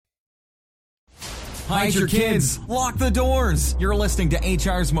Hide your kids. Lock the doors. You're listening to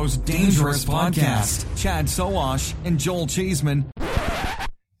HR's most dangerous podcast. Chad Sowash and Joel Cheeseman.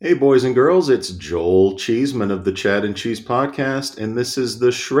 Hey, boys and girls, it's Joel Cheeseman of the Chad and Cheese podcast, and this is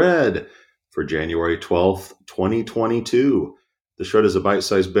The Shred for January 12th, 2022. The Shred is a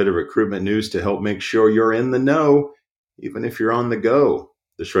bite-sized bit of recruitment news to help make sure you're in the know, even if you're on the go.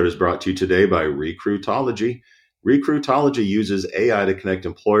 The Shred is brought to you today by Recruitology. Recruitology uses AI to connect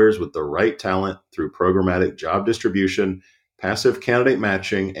employers with the right talent through programmatic job distribution, passive candidate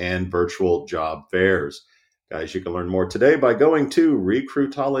matching, and virtual job fairs. Guys, you can learn more today by going to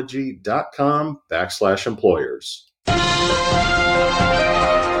recruitology.com/employers.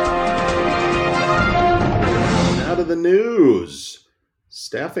 Now to the news.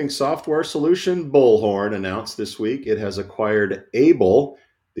 Staffing software solution Bullhorn announced this week it has acquired Able,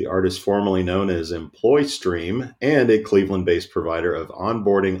 the artist formerly known as EmployStream, and a Cleveland-based provider of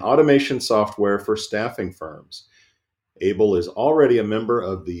onboarding automation software for staffing firms. Able is already a member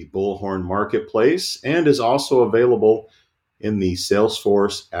of the Bullhorn marketplace and is also available in the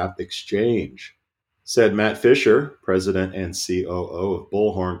Salesforce App Exchange. Said Matt Fisher, president and COO of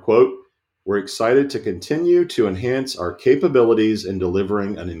Bullhorn, quote, "We're excited to continue to enhance our capabilities in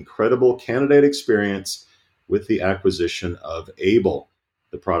delivering an incredible candidate experience with the acquisition of Able.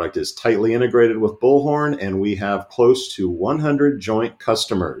 The product is tightly integrated with Bullhorn, and we have close to 100 joint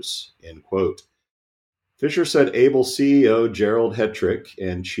customers," end quote. Fisher said Able CEO Gerald Hetrick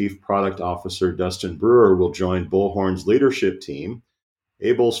and Chief Product Officer Dustin Brewer will join Bullhorn's leadership team.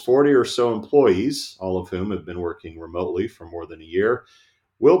 Able's 40 or so employees, all of whom have been working remotely for more than a year,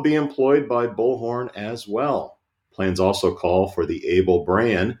 will be employed by Bullhorn as well. Plans also call for the Able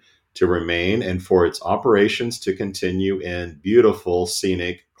brand to remain and for its operations to continue in beautiful,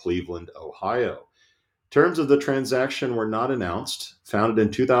 scenic Cleveland, Ohio. Terms of the transaction were not announced. Founded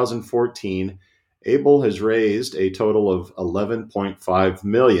in 2014, Able has raised a total of $11.5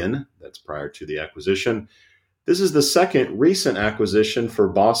 million. That's prior to the acquisition. This is the second recent acquisition for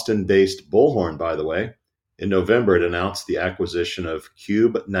Boston-based Bullhorn, by the way. In November, it announced the acquisition of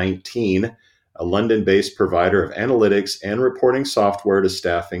Cube19, a London-based provider of analytics and reporting software to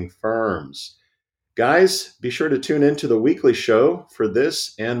staffing firms. Guys, be sure to tune in to the weekly show for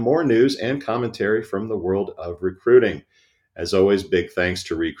this and more news and commentary from the world of recruiting. As always, big thanks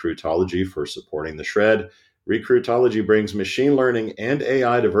to Recruitology for supporting the Shred. Recruitology brings machine learning and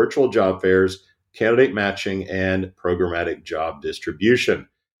AI to virtual job fairs, candidate matching, and programmatic job distribution.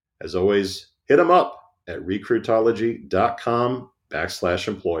 As always, hit them up at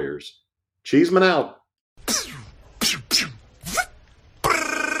recruitology.com/employers. Cheeseman out.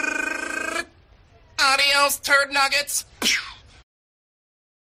 Adios, turd nuggets.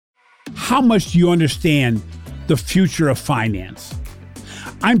 How much do you understand the future of finance?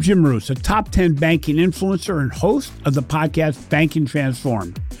 I'm Jim Roos, a top 10 banking influencer and host of the podcast Banking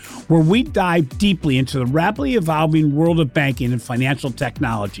Transformed, where we dive deeply into the rapidly evolving world of banking and financial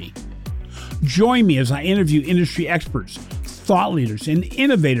technology. Join me as I interview industry experts, thought leaders, and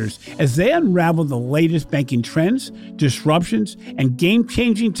innovators as they unravel the latest banking trends, disruptions, and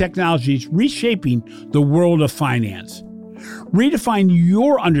game-changing technologies reshaping the world of finance. Redefine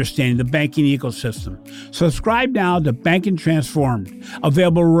your understanding of the banking ecosystem. Subscribe now to Banking Transformed,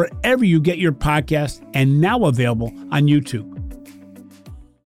 available wherever you get your podcasts and now available on YouTube.